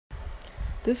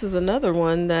This is another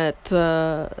one that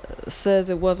says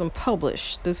it wasn't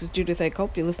published. This is Judith A.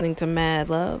 Cope. You're listening to Mad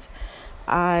Love.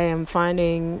 I am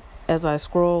finding as I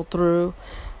scroll through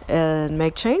and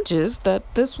make changes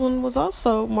that this one was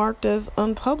also marked as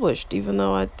unpublished, even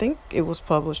though I think it was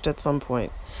published at some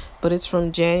point. But it's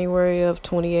from January of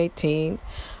 2018.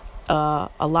 A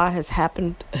lot has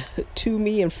happened to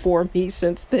me and for me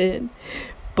since then,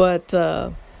 but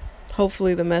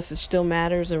hopefully the message still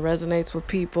matters and resonates with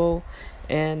people.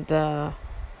 And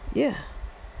yeah,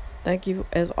 thank you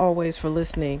as always for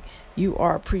listening. You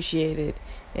are appreciated.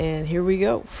 And here we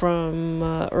go from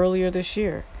earlier this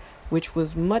year, which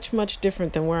was much, much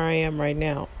different than where I am right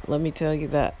now. Let me tell you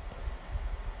that.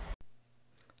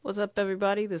 What's up,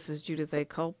 everybody? This is Judith A.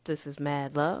 Culp. This is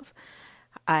Mad Love.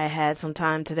 I had some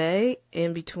time today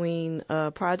in between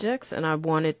projects, and I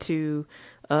wanted to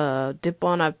dip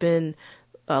on. I've been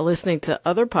listening to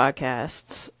other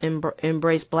podcasts,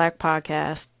 Embrace Black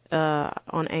podcast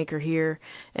on Anchor here,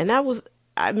 and that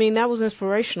was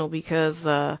inspirational because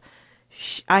I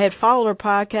had followed her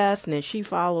podcast, and then she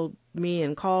followed me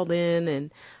and called in,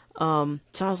 and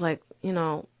so I was like,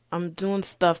 I'm doing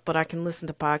stuff, but I can listen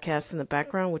to podcasts in the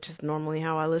background, which is normally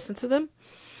how I listen to them.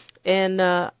 And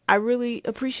I really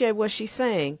appreciate what she's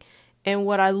saying. And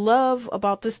what I love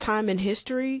about this time in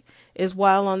history is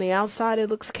while on the outside it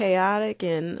looks chaotic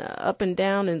and up and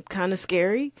down and kind of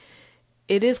scary,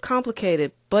 it is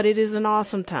complicated, but it is an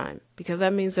awesome time because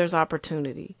that means there's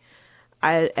opportunity.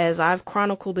 As I've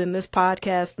chronicled in this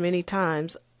podcast many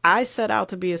times, I set out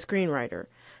to be a screenwriter.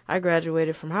 I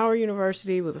graduated from Howard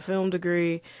University with a film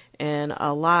degree and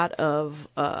a lot of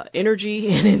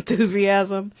energy and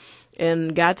enthusiasm,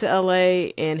 and got to LA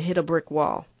and hit a brick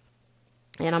wall.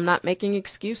 And I'm not making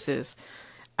excuses.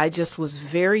 I just was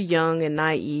very young and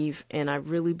naive, and I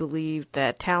really believed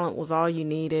that talent was all you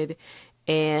needed.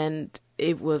 And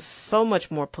it was so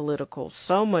much more political,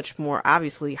 so much more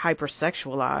obviously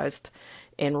hypersexualized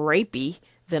and rapey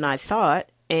than I thought.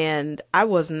 And I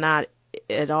was not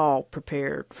at all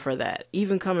prepared for that.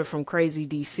 Even coming from crazy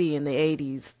DC in the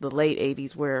 80s, the late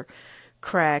 80s, where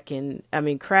crack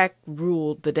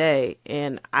ruled the day,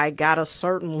 and I got a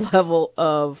certain level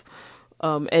of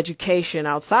education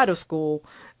outside of school,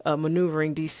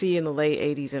 maneuvering DC in the late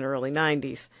 80s and early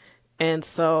 90s. And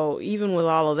so even with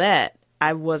all of that,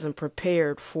 I wasn't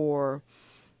prepared for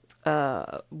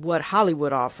what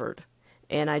Hollywood offered.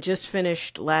 And I just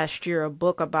finished last year a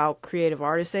book about Creative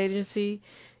Artists Agency.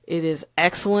 It is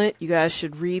excellent. You guys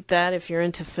should read that if you're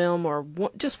into film or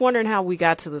just wondering how we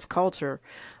got to this culture.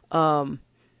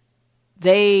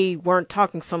 They weren't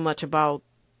talking so much about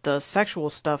the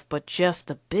sexual stuff, but just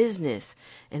the business.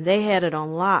 And they had it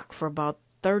on lock for about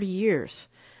 30 years.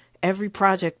 Every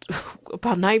project,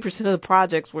 about 90% of the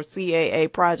projects were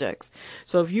CAA projects.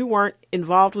 So if you weren't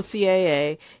involved with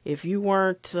CAA, if you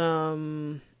weren't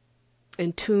in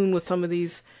tune with some of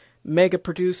these mega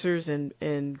producers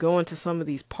and going to some of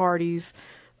these parties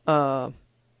and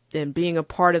being a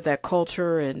part of that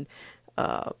culture and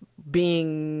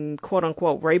being quote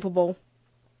unquote rapeable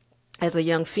as a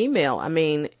young female,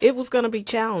 it was going to be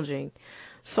challenging.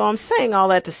 So I'm saying all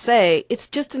that to say it's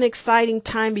just an exciting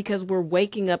time because we're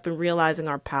waking up and realizing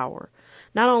our power,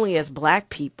 not only as Black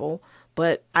people,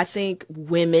 but I think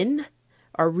women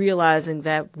are realizing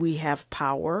that we have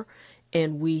power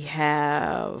and we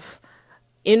have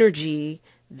energy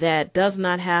that does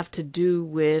not have to do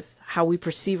with how we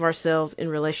perceive ourselves in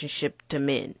relationship to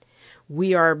men.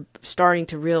 We are starting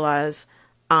to realize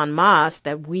en masse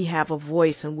that we have a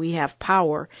voice and we have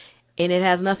power, and it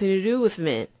has nothing to do with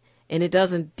men, and it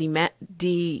doesn't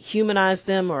dehumanize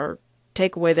them or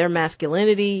take away their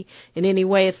masculinity in any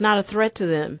way. It's not a threat to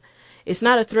them. It's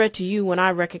not a threat to you when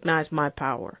I recognize my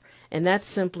power. And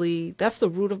that's the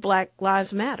root of Black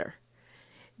Lives Matter.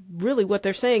 Really what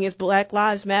they're saying is Black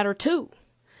Lives Matter too,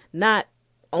 not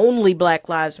only Black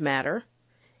Lives Matter.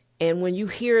 And when you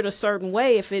hear it a certain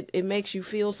way, if it makes you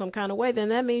feel some kind of way, then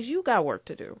that means you got work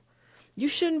to do. You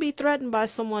shouldn't be threatened by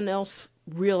someone else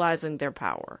realizing their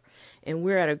power. And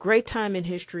we're at a great time in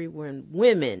history when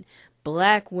women,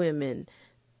 Black women,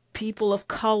 people of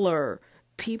color,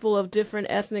 people of different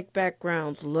ethnic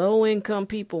backgrounds, low-income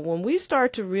people, when we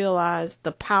start to realize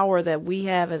the power that we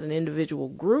have as an individual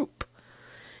group,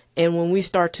 and when we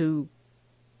start to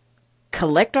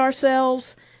collect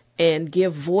ourselves and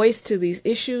give voice to these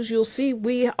issues, you'll see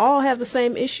we all have the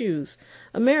same issues.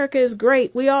 America is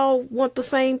great. We all want the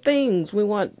same things. We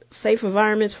want safe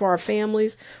environments for our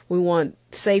families. We want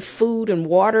safe food and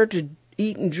water to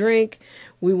eat and drink.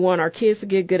 We want our kids to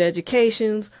get good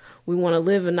educations. We want to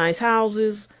live in nice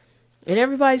houses. And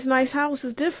everybody's nice house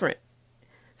is different.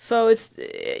 So it's,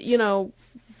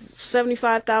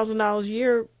 $75,000 a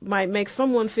year might make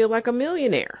someone feel like a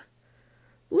millionaire.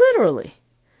 Literally.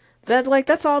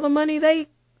 That's all the money they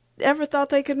ever thought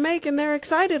they could make, and they're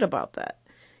excited about that.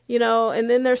 And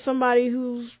then there's somebody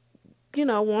who's,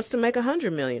 wants to make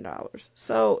 $100 million.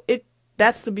 So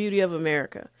that's the beauty of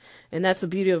America. And that's the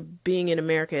beauty of being in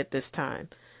America at this time.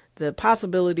 The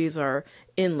possibilities are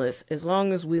endless as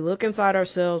long as we look inside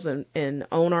ourselves and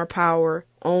own our power,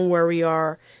 own where we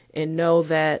are, and know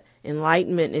that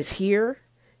enlightenment is here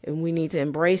and we need to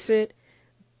embrace it,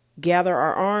 gather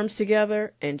our arms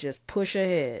together, and just push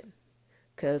ahead.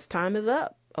 Because time is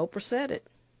up. Oprah said it.